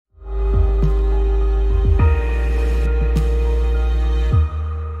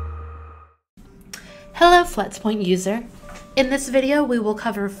Flxpoint user. In this video, we will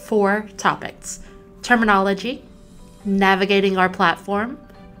cover 4 topics: terminology, navigating our platform,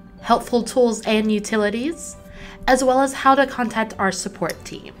 helpful tools and utilities, as well as how to contact our support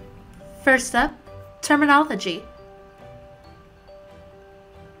team. First up, terminology.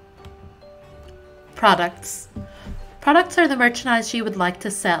 Products. Products are the merchandise you would like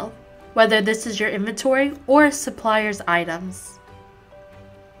to sell, whether this is your inventory or a supplier's items.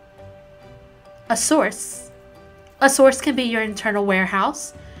 A source. A source can be your internal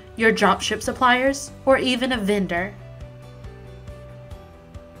warehouse, your dropship suppliers, or even a vendor.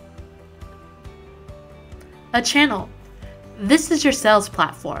 A channel. This is your sales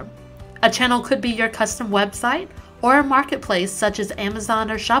platform. A channel could be your custom website or a marketplace such as Amazon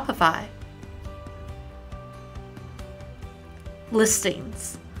or Shopify.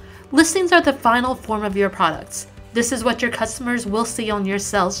 Listings. Listings are the final form of your products. This is what your customers will see on your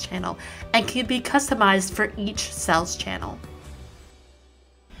sales channel and can be customized for each sales channel.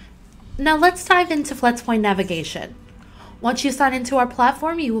 Now let's dive into Flxpoint navigation. Once you sign into our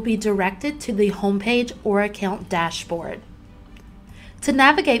platform, you will be directed to the homepage or account dashboard. To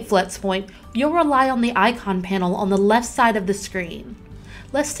navigate Flxpoint, you'll rely on the icon panel on the left side of the screen.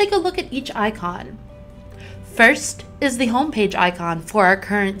 Let's take a look at each icon. First is the homepage icon for our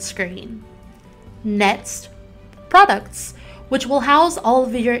current screen. Next, products, which will house all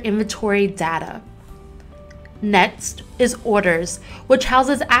of your inventory data. Next is orders, which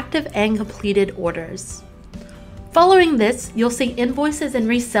houses active and completed orders. Following this, you'll see invoices and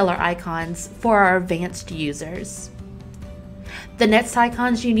reseller icons for our advanced users. The next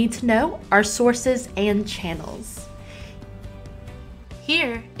icons you need to know are sources and channels.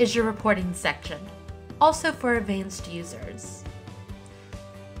 Here is your reporting section, also for advanced users.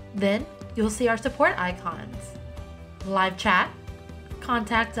 Then you'll see our support icons: live chat,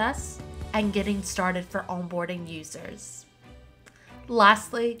 contact us, and getting started for onboarding users.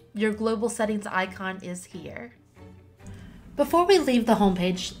 Lastly, your global settings icon is here. Before we leave the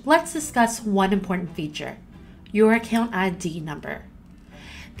homepage, let's discuss one important feature: your account ID number.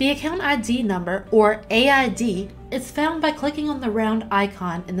 The account ID number, or AID, is found by clicking on the round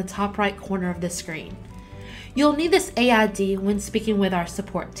icon in the top right corner of the screen. You'll need this AID when speaking with our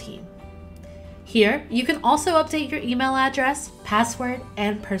support team. Here, you can also update your email address, password,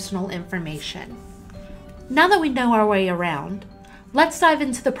 and personal information. Now that we know our way around, let's dive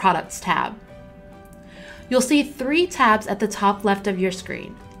into the Products tab. You'll see 3 tabs at the top left of your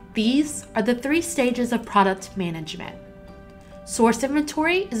screen. These are the 3 stages of product management. Source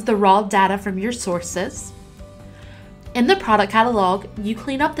inventory is the raw data from your sources. In the product catalog, you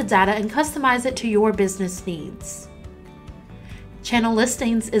clean up the data and customize it to your business needs. Channel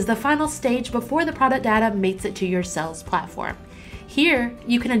listings is the final stage before the product data makes it to your sales platform. Here,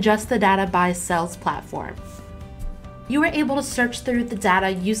 you can adjust the data by sales platform. You are able to search through the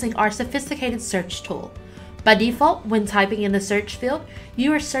data using our sophisticated search tool. By default, when typing in the search field,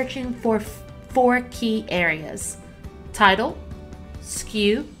 you are searching for 4 key areas: title,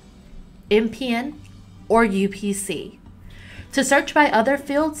 SKU, MPN, or UPC. To search by other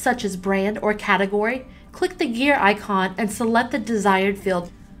fields such as brand or category, click the gear icon and select the desired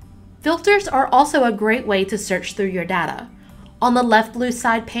field. Filters are also a great way to search through your data. On the left blue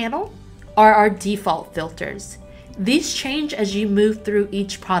side panel are our default filters. These change as you move through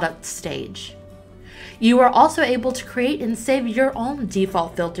each product stage. You are also able to create and save your own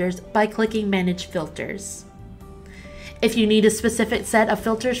default filters by clicking Manage Filters. If you need a specific set of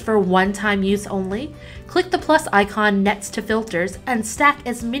filters for one-time use only, click the plus icon next to filters and stack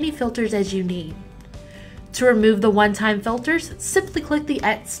as many filters as you need. To remove the one-time filters, simply click the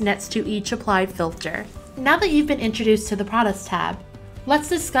X next to each applied filter. Now that you've been introduced to the Products tab, let's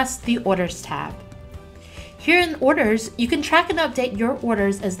discuss the Orders tab. Here in Orders, you can track and update your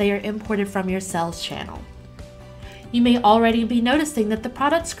orders as they are imported from your sales channel. You may already be noticing that the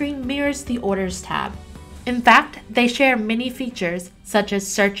product screen mirrors the Orders tab. In fact, they share many features such as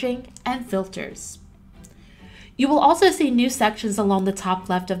searching and filters. You will also see new sections along the top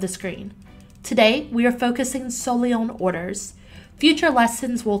left of the screen. Today, we are focusing solely on orders. Future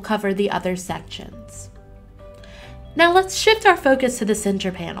lessons will cover the other sections. Now let's shift our focus to the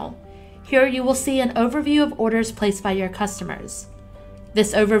center panel. Here you will see an overview of orders placed by your customers.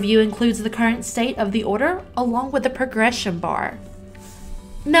 This overview includes the current state of the order along with the progression bar.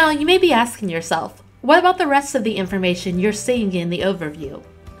 Now you may be asking yourself, what about the rest of the information you're seeing in the overview?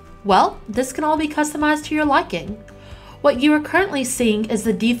 Well, this can all be customized to your liking. What you are currently seeing is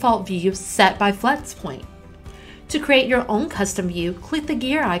the default view set by Flxpoint. To create your own custom view, click the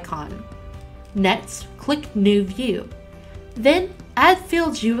gear icon. Next, click New View. Then, add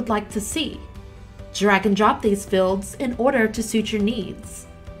fields you would like to see. Drag and drop these fields in order to suit your needs.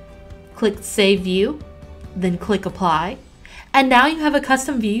 Click Save View, then click Apply, and now you have a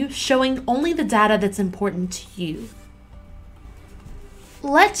custom view showing only the data that's important to you.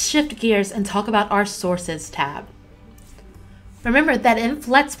 Let's shift gears and talk about our Sources tab. Remember that in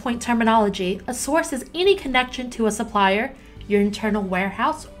Flxpoint terminology, a source is any connection to a supplier, your internal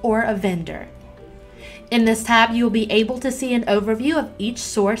warehouse, or a vendor. In this tab, you will be able to see an overview of each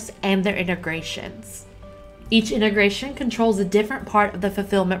source and their integrations. Each integration controls a different part of the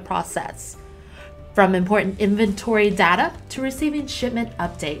fulfillment process, from important inventory data to receiving shipment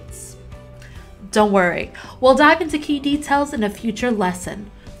updates. Don't worry, we'll dive into key details in a future lesson.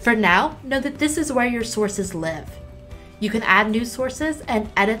 For now, know that this is where your sources live. You can add new sources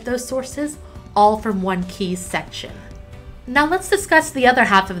and edit those sources all from one key section. Now let's discuss the other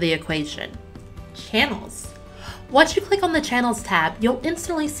half of the equation, channels. Once you click on the Channels tab, you'll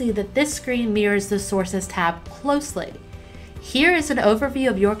instantly see that this screen mirrors the Sources tab closely. Here is an overview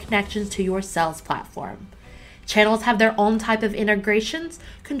of your connections to your sales platform. Channels have their own type of integrations,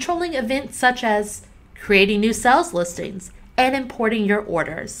 controlling events such as creating new sales listings and importing your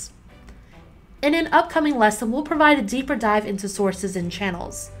orders. In an upcoming lesson, we'll provide a deeper dive into sources and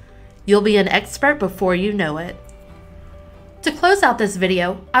channels. You'll be an expert before you know it. To close out this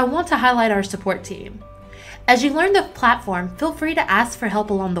video, I want to highlight our support team. As you learn the platform, feel free to ask for help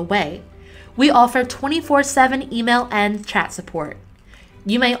along the way. We offer 24/7 email and chat support.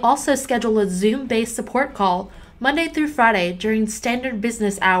 You may also schedule a Zoom-based support call Monday through Friday during standard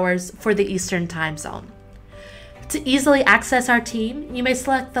business hours for the Eastern Time Zone. To easily access our team, you may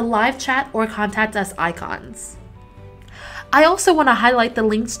select the live chat or contact us icons. I also want to highlight the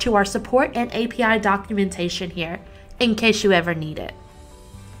links to our support and API documentation here in case you ever need it.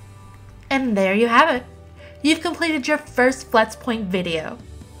 And there you have it. You've completed your first Flxpoint video.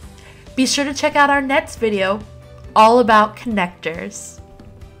 Be sure to check out our next video all about connectors.